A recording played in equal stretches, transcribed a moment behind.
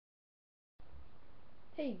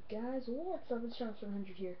Hey guys, what's up? It's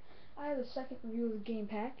Sean100 here. I have a second review of the game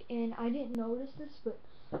pack, and I didn't notice this, but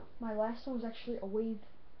my last one was actually a wave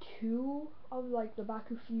 2 of like the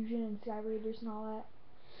Baku Fusion and Sky Raiders and all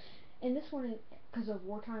that. And this one is because of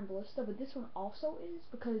Wartime Ballista, but this one also is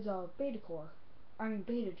because of Beta Core. I mean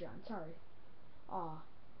Beta John, sorry.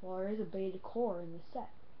 Well, there is a Beta Core in the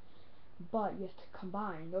set, but you have to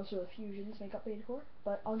combine. Those are the fusions make up Beta Core,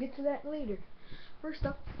 but I'll get to that later. First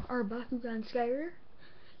up, our Bakugan Sky Raider.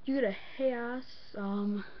 You get a Chaos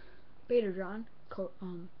Beta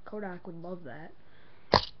Kodak would love that.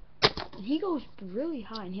 And he goes really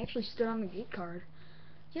high, and he actually stood on the gate card.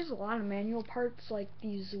 He has a lot of manual parts, like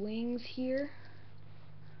these wings here.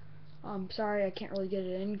 Sorry I can't really get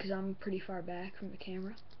it in because I'm pretty far back from the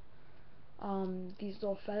camera. These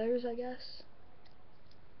little feathers, I guess.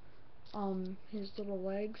 His little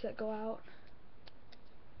legs that go out.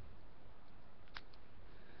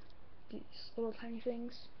 These little tiny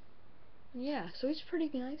things. Yeah, so he's pretty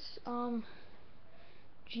nice.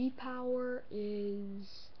 G power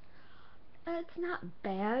is it's not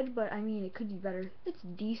bad, but I mean it could be better. It's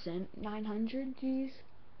decent. 900 G's.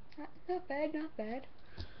 Not bad, not bad.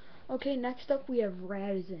 Okay, next up we have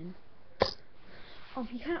Radizin.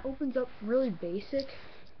 He kind of opens up really basic.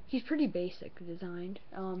 He's pretty basic designed.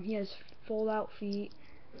 He has fold out feet.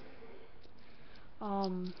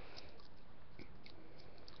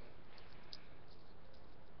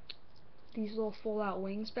 These little fold out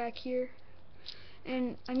wings back here.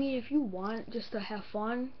 And I mean, if you want just to have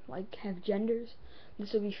fun, like have genders,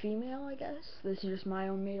 this would be female, I guess. This is just my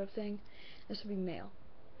own made up thing. This would be male.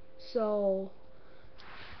 So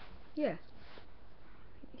yeah,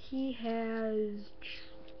 he has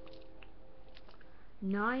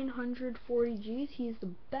 940 G's. He's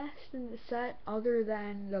the best in the set, other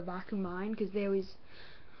than the Baku mine, because they always,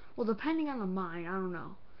 well, depending on the mine, I don't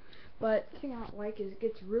know. But the thing I don't like is it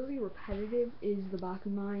gets really repetitive is the Baku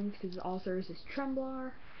mines, because also there's this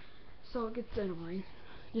Tremblar, so it gets annoying.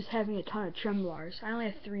 Just having a ton of Tremblars. I only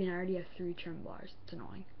have 3 and I already have 3 Tremblars. It's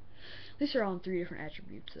annoying. These are all in 3 different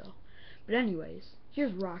attributes though. But anyways,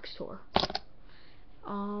 here's Roxtor.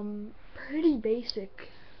 Pretty basic.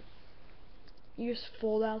 You just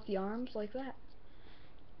fold out the arms like that.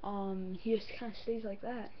 He just kind of stays like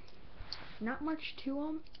that. Not much to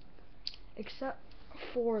him, except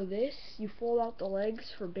for this. You fold out the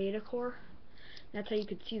legs for Beta Core. That's how you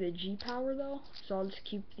could see the G power though. So I'll just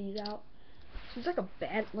keep these out. So it's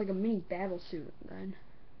like a mini battle suit then.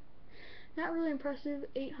 Not really impressive.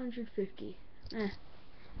 850.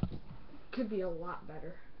 Could be a lot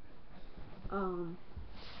better.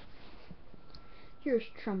 Here's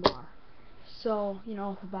Tremblar. So, you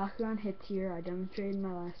know, if a Bakugan hits here, I demonstrated in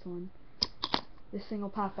my last one, this thing will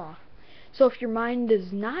pop off. So if your mine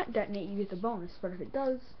does not detonate, you get the bonus, but if it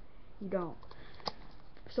does, you don't.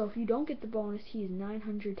 So if you don't get the bonus, he is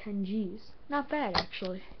 910 G's. Not bad,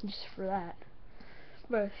 actually, just for that.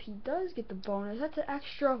 But if he does get the bonus, that's an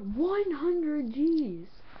extra 100 G's.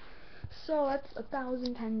 So that's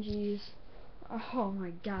 1010 G's. Oh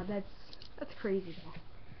my god, that's crazy though.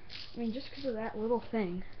 I mean, just because of that little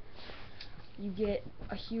thing, you get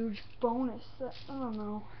a huge bonus. I don't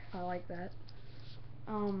know if I like that.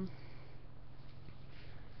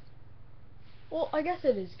 Well, I guess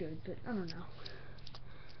it is good, but I don't know.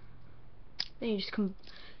 Then you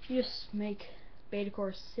just make Beta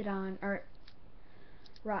Core sit on, or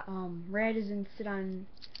Radizin sit on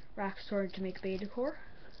Roxtor to make Beta Core.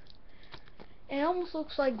 And it almost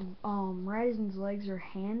looks like Radizin's legs are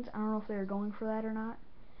hands. I don't know if they were going for that or not.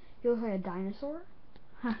 He looks like a dinosaur.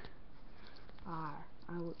 I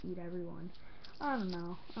will eat everyone. I don't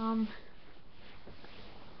know.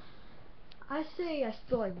 I say I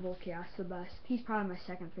still like Volchaos the best. He's probably my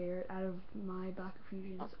second favorite out of my Baku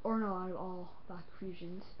Fusions. Or no, out of all Baku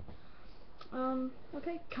Fusions.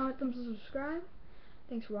 Okay, comment, thumbs up, subscribe.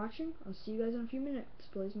 Thanks for watching. I'll see you guys in a few minutes,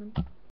 Blazeman.